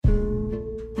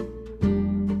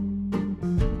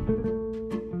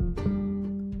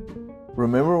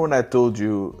remember when I told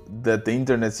you that the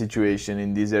internet situation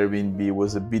in this Airbnb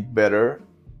was a bit better?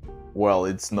 Well,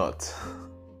 it's not.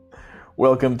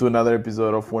 Welcome to another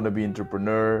episode of Wannabe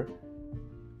Entrepreneur.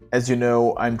 As you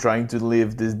know, I'm trying to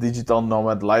live this digital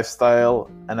nomad lifestyle,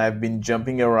 and I've been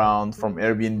jumping around from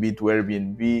Airbnb to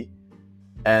Airbnb,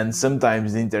 and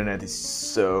sometimes the internet is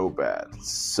so bad,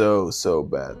 so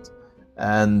bad.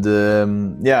 And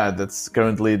that's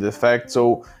currently the fact.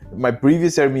 So my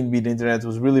previous Airbnb, the internet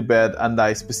was really bad, and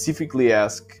I specifically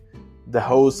asked the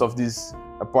host of this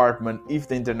apartment if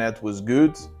the internet was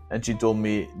good, and she told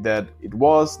me that it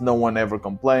was. No one ever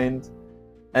complained,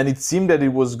 and it seemed that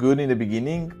it was good in the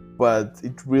beginning, but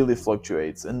it really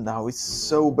fluctuates, and now it's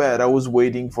so bad. I was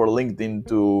waiting for LinkedIn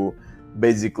to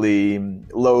basically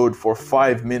load for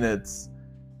 5 minutes,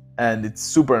 and it's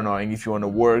super annoying if you want to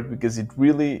work, because it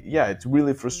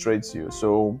really frustrates you.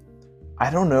 So I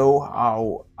don't know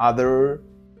how other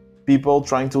people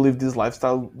trying to live this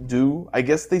lifestyle do. I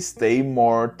guess they stay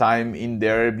more time in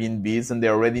their Airbnbs and they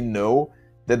already know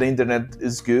that the internet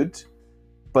is good.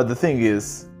 But the thing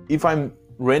is, if I'm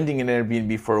renting an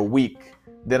Airbnb for a week,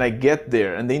 then I get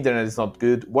there and the internet is not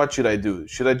good, what should I do?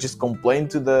 Should I just complain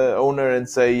to the owner and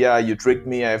say, yeah, you tricked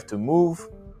me, I have to move?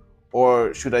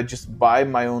 Or should I just buy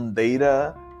my own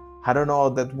data? I don't know how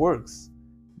that works.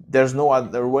 There's no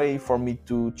other way for me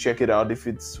to check it out if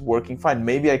it's working fine.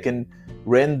 Maybe I can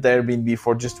rent the Airbnb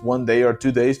for just 1 day or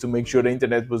 2 days to make sure the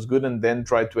internet was good and then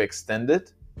try to extend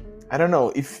it. I don't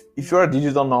know. If you're a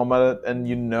digital nomad and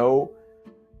you know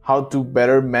how to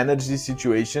better manage this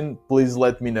situation, please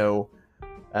let me know.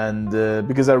 And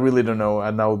because I really don't know,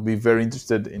 and I would be very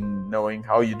interested in knowing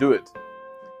how you do it.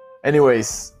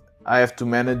 Anyways, I have to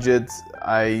manage it.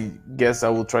 I guess I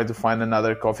will try to find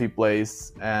another coffee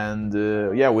place and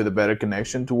with a better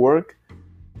connection to work.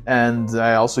 And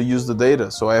I also use the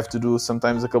data, so I have to do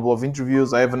sometimes a couple of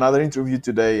interviews. I have another interview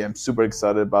today. I'm super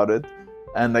excited about it,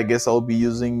 and I guess I'll be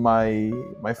using my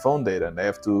phone data, and I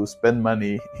have to spend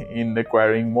money in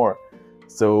acquiring more.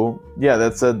 So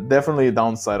that's definitely a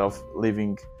downside of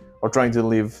living or trying to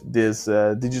live this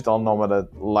digital nomad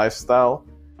lifestyle.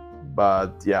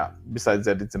 But besides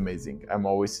that, it's amazing. I'm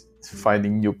always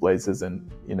finding new places,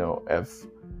 and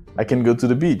I can go to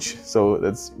the beach, so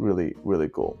that's really, really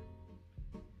cool.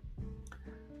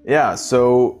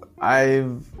 So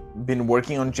I've been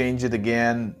working on Change It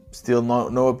again. Still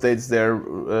no updates there.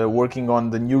 Working on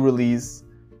the new release,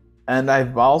 and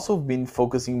I've also been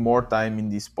focusing more time in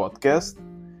this podcast.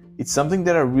 It's something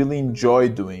that I really enjoy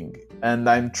doing, and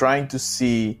I'm trying to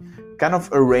kind of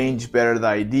arrange better the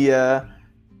idea.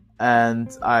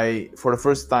 And I, for the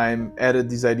first time, added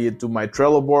this idea to my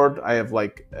Trello board. I have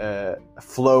like a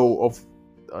flow of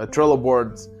Trello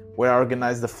boards where I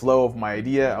organize the flow of my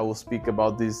idea. I will speak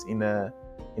about this in a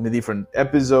different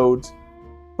episode.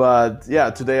 But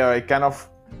today I kind of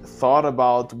thought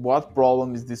about what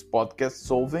problem is this podcast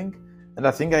solving, and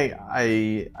I think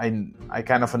I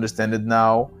kind of understand it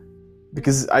now,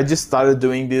 because I just started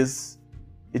doing this.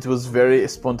 It was very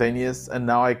spontaneous, and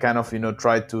now I kind of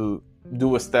try to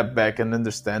do a step back and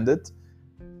understand it.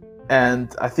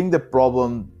 And I think the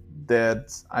problem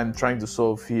that I'm trying to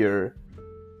solve here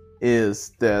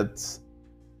is that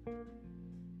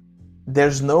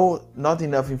there's not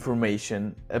enough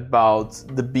information about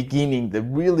the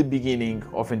really beginning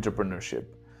of entrepreneurship.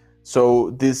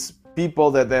 So these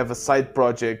people that have a side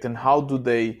project, and how do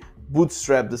they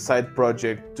bootstrap the side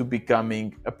project to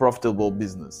becoming a profitable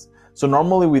business? So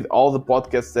normally with all the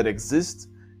podcasts that exist,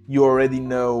 you already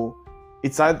know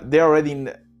they're already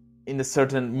in a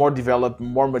certain more developed,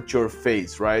 more mature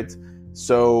phase, right?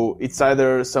 So it's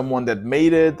either someone that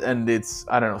made it and it's,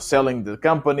 selling the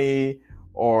company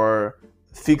or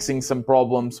fixing some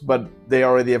problems, but they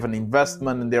already have an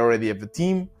investment and they already have a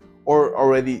team, or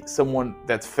already someone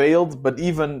that failed. But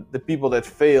even the people that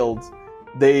failed,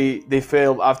 they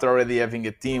failed after already having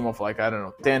a team of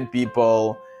 10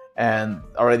 people and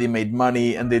already made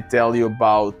money, and they tell you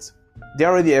they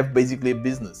already have basically a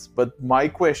business. But my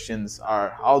questions are,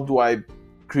 how do I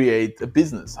create a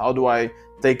business? How do I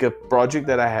take a project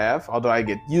that I have? How do I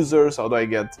get users? How do I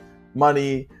get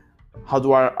money? How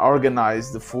do I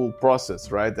organize the full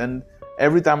process, right? And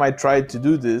every time I tried to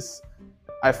do this,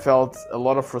 I felt a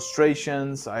lot of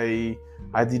frustrations. I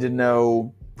didn't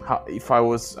know if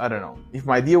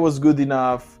my idea was good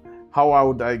enough. How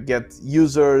would I get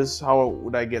users? How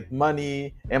would I get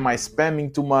money? Am I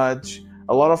spamming too much?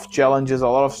 A lot of challenges, a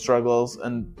lot of struggles,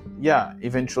 and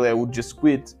eventually I would just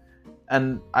quit.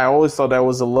 And I always thought I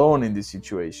was alone in this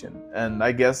situation. And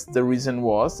I guess the reason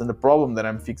was, and the problem that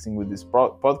I'm fixing with this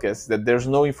podcast, is that there's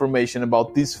no information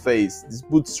about this phase, this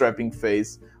bootstrapping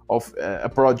phase of a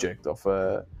project, of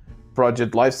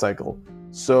project lifecycle.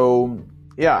 So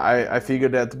yeah, I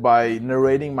figured that by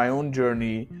narrating my own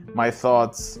journey, my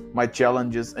thoughts, my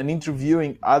challenges, and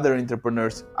interviewing other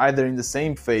entrepreneurs either in the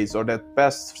same phase or that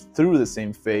passed through the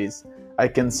same phase, I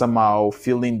can somehow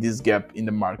fill in this gap in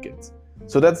the market.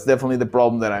 So that's definitely the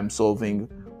problem that I'm solving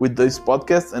with this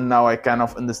podcast, and now I kind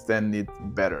of understand it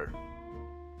better.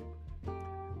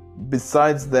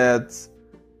 Besides that,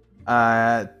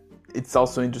 it's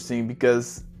also interesting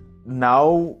because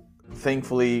now,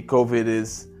 thankfully, COVID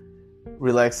is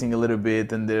relaxing a little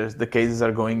bit, and the cases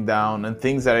are going down, and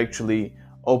things are actually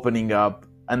opening up.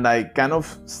 And I kind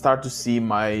of start to see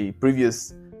my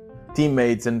previous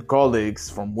teammates and colleagues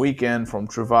from Weekend, from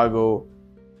Trivago,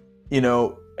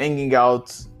 hanging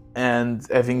out and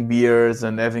having beers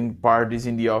and having parties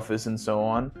in the office and so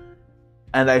on.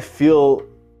 And I feel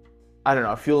a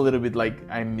little bit like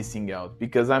I'm missing out,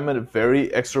 because I'm a very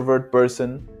extrovert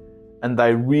person and I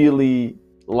really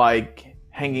like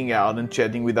hanging out and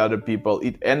chatting with other people.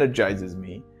 It energizes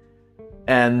me.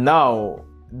 And now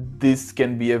this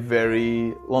can be a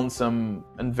very lonesome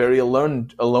and very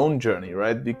alone journey,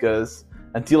 right? Because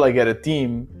until I get a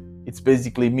team, it's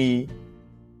basically me.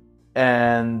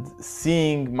 And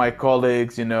seeing my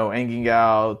colleagues, hanging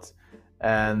out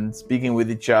and speaking with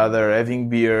each other, having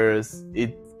beers,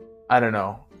 it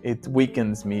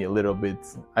weakens me a little bit.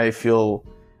 I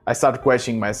start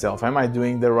questioning myself. Am I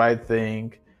doing the right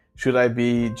thing? Should I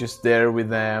be just there with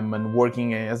them and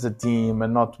working as a team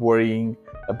and not worrying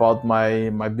about my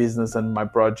business and my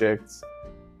projects?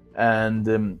 And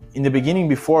in the beginning,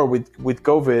 before with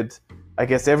COVID, I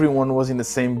guess everyone was in the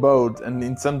same boat, and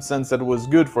in some sense that was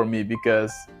good for me,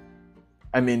 because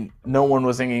no one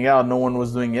was hanging out, no one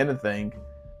was doing anything.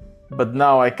 But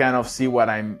now I kind of see what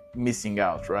I'm missing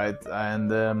out, right? And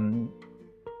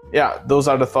those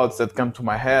are the thoughts that come to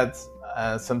my head.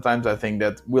 Sometimes I think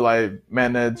that, will I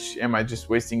manage? Am I just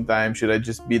wasting time? Should I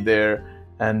just be there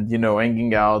and,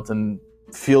 hanging out and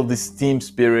feel this team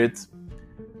spirit?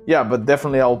 Yeah, but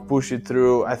definitely I'll push it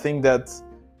through. I think that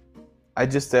I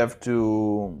just have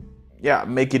to,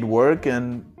 make it work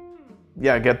and,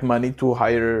 get money to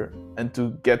hire and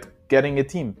to getting a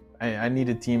team. I need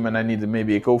a team, and I need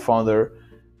maybe a co-founder,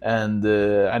 and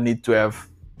I need to have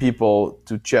people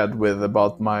to chat with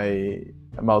about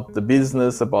the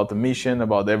business, about the mission,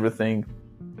 about everything.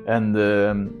 And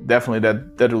definitely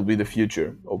that will be the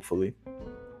future, hopefully.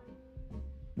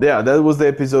 Yeah, that was the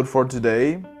episode for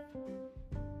today.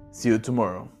 See you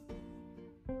tomorrow.